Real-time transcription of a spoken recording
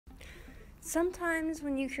Sometimes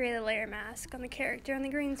when you create a layer mask on the character on the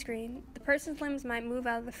green screen, the person's limbs might move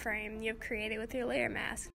out of the frame you have created with your layer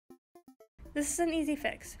mask. This is an easy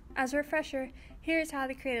fix. As a refresher, here's how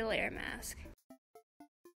to create a layer mask.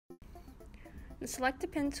 Select the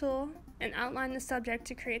pen tool and outline the subject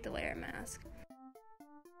to create the layer mask.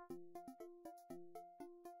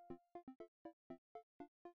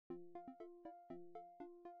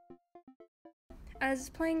 As it's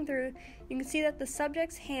playing through, you can see that the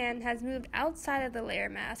subject's hand has moved outside of the layer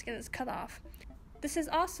mask and is cut off. This is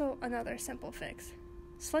also another simple fix.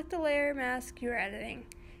 Select the layer mask you are editing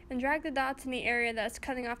and drag the dots in the area that's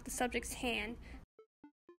cutting off the subject's hand.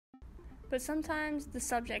 But sometimes the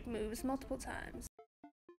subject moves multiple times.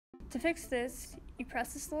 To fix this, you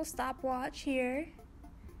press this little stopwatch here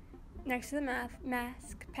next to the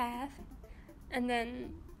mask path, and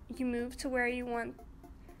then you move to where you want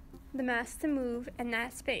the mask to move in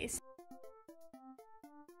that space.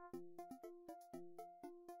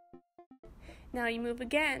 Now you move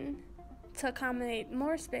again to accommodate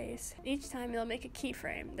more space. Each time you'll make a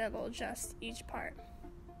keyframe that will adjust each part.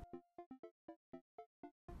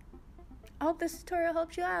 I hope this tutorial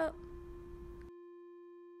helped you out.